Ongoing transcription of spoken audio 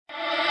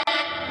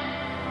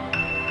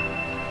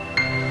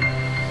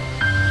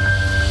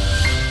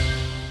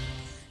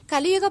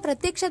కలియుగ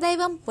ప్రత్యక్ష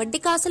దైవం,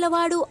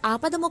 వడ్డికాసులవాడు,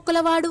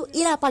 ఆపదముక్కులవాడు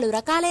ఇలా పలు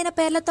రకాలైన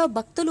పేర్లతో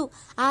భక్తులు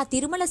ఆ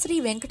తిరుమల శ్రీ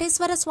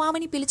వెంకటేశ్వర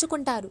స్వామిని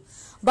పిలుచుకుంటారు.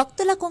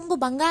 భక్తుల కొంగు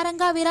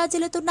బంగారంగా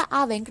విరాజిల్లుతున్న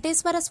ఆ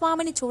వెంకటేశ్వర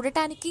స్వామిని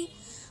చూడటానికి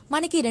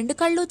మనకి రెండు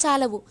కళ్ళు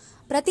చాలవు.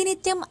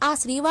 ప్రతినిత్యం ఆ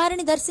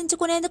శ్రీవారిని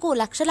దర్శించుకునేందుకు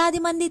లక్షలాది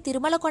మంది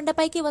తిరుమల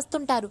కొండపైకి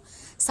వస్తుంటారు.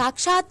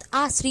 సాక్షాత్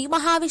ఆ శ్రీ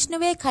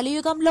మహావిష్ణువే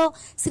కలియుగంలో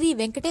శ్రీ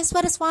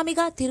వెంకటేశ్వర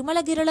స్వామిగా తిరుమల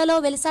గిరులలో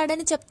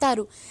వెలిసాడని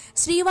చెప్తారు.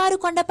 శ్రీవారు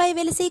కొండపై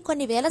వెలిసి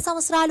కొన్ని వేల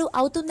సంవత్సరాలు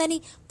అవుతుందని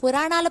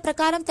పురాణాల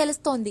ప్రకారం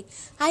తెలుస్తోంది.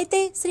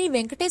 అయితే శ్రీ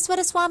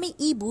వెంకటేశ్వర స్వామి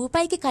ఈ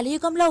భూమిపైకి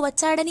కలియుగంలో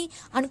వచ్చాడని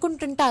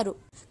అనుకుంటుంటారు.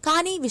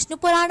 కానీ విష్ణు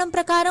పురాణం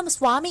ప్రకారం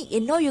స్వామి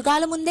ఎన్నో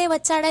యుగాల ముందే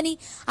వచ్చాడని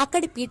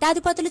అక్కడి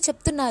పీఠాధిపతులు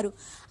చెప్తున్నారు.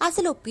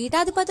 అసలు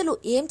పీఠాధిపతులు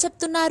ఏం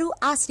చెప్తున్నారు,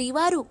 ఆ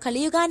శ్రీవారు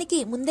కలియుగానికి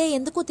ముందే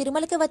ఎందుకు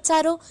తిరుమలకి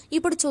వచ్చారో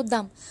ఇప్పుడు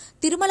చూద్దాం.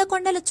 తిరుమల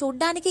కొండలు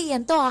చూడ్డానికి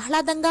ఎంతో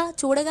ఆహ్లాదంగా,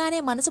 చూడగానే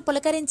మనసు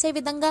పులకరించే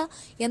విధంగా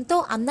ఎంతో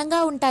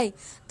అందంగా ఉంటాయి.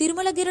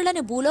 తిరుమల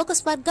గిరులను భూలోక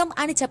స్వర్గం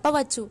అని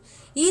చెప్పవచ్చు.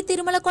 ఈ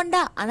తిరుమల కొండ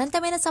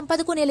అనంతమైన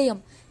సంపదకు నిలయం.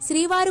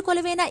 శ్రీవారు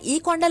కొలువైన ఈ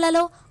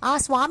కొండలలో ఆ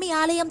స్వామి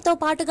ఆలయంతో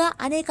పాటుగా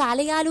అనేక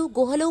ఆలయాలు,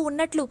 గుహలు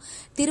ఉన్నట్లు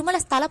తిరుమల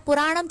స్థల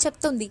పురాణం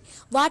చెప్తుంది.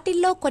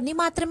 వాటిల్లో కొన్ని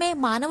మాత్రమే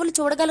మానవులు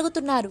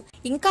చూడగలుగుతున్నారు.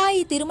 ఇంకా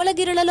ఈ తిరుమల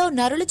గిరులలో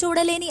నరులు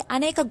చూడలేని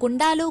అనేక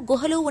గుండాలు,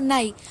 గుహలు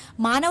ఉన్నాయి.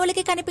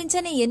 మానవులకి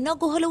కనిపించని ఎన్నో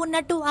గుహలు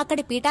ఉన్నట్టు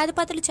అక్కడి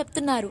పీఠాధిపతులు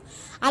చెప్తున్నారు.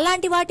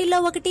 అలాంటి వాటిల్లో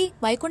ఒకటి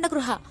వైకుంఠ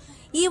గుహ.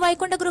 ఈ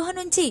వైకుంఠ గుహ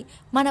నుంచి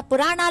మన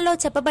పురాణాల్లో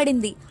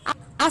చెప్పబడింది.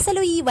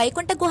 అసలు ఈ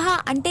వైకుంఠ గుహ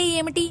అంటే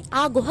ఏమిటి,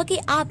 ఆ గుహకి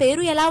ఆ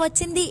పేరు ఎలా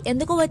వచ్చింది,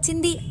 ఎందుకు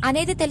వచ్చింది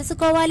అనేది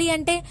తెలుసుకోవాలి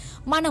అంటే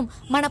మనం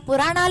మన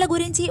పురాణాల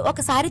గురించి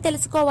ఒకసారి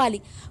తెలుసుకోవాలి.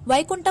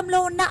 వైకుంఠంలో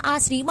ఉన్న ఆ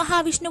శ్రీ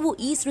మహావిష్ణువు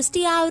ఈ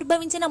సృష్టి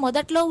ఆవిర్భవించిన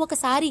మొదట్లో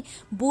ఒకసారి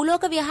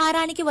భూలోక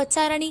విహారానికి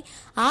వచ్చారని,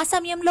 ఆ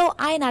సమయంలో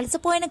ఆయన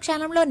అలసిపోయిన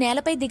క్షణంలో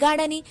నేలపై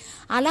దిగాడని,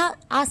 అలా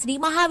ఆ శ్రీ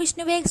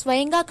మహావిష్ణువే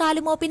స్వయంగా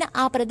కాలు మోపిన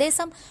ఆ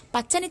ప్రదేశం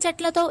పచ్చని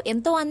చెట్లతో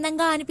ఎంతో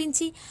అందంగా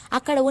అనిపించి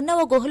అక్కడ ఉన్న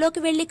ఓ గుహలోకి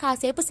వెళ్లి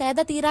కాసేపు సేద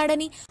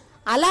తీరాడని,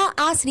 అలా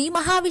ఆ శ్రీ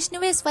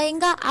మహావిష్ణువే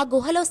స్వయంగా ఆ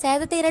గుహలో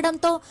సేద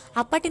తీరడంతో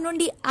అప్పటి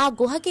నుండి ఆ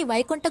గుహకి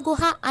వైకుంఠ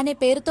గుహ అనే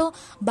పేరుతో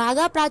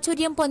బాగా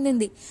ప్రాచుర్యం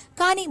పొందింది.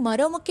 కానీ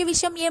మరో ముఖ్య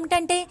విషయం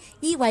ఏమిటంటే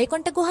ఈ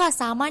వైకుంఠ గుహ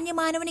సామాన్య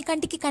మానవుని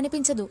కంటికి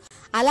కనిపించదు.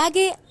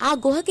 అలాగే ఆ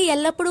గుహకి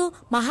ఎల్లప్పుడూ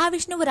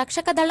మహావిష్ణువు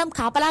రక్షక దళం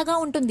కాపలాగా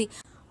ఉంటుంది.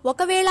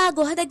 ఒకవేళ ఆ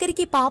గుహ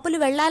దగ్గరికి పాపులు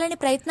వెళ్లాలని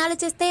ప్రయత్నాలు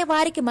చేస్తే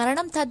వారికి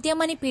మరణం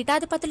తథ్యమని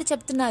పీఠాధిపతులు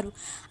చెప్తున్నారు.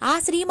 ఆ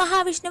శ్రీ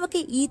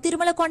మహావిష్ణువుకి ఈ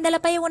తిరుమల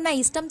కొండలపై ఉన్న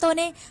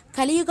ఇష్టంతోనే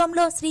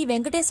కలియుగంలో శ్రీ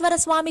వెంకటేశ్వర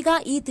స్వామిగా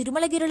ఈ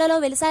తిరుమల గిరులలో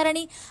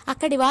వెలిసారని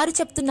అక్కడి వారు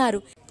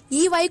చెప్తున్నారు.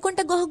 ఈ వైకుంఠ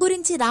గుహ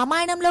గురించి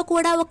రామాయణంలో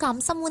కూడా ఒక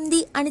అంశం ఉంది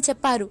అని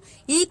చెప్పారు.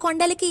 ఈ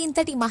కొండలకి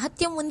ఇంతటి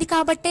మహత్యం ఉంది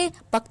కాబట్టే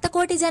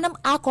భక్తకోటి జనం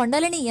ఆ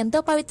కొండలని ఎంతో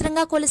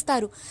పవిత్రంగా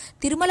కొలుస్తారు.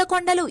 తిరుమల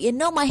కొండలు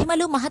ఎన్నో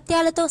మహిమలు,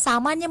 మహత్యాలతో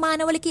సామాన్య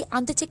మానవులకి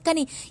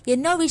అంతుచిక్కని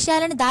ఎన్నో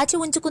విషయాలను దాచి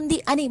ఉంచుకుంది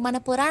అని మన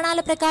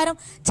పురాణాల ప్రకారం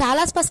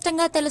చాలా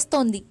స్పష్టంగా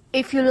తెలుస్తోంది.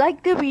 If you like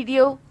the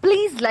video,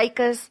 please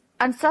like us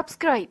and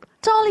subscribe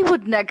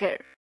Tollywood Nagar.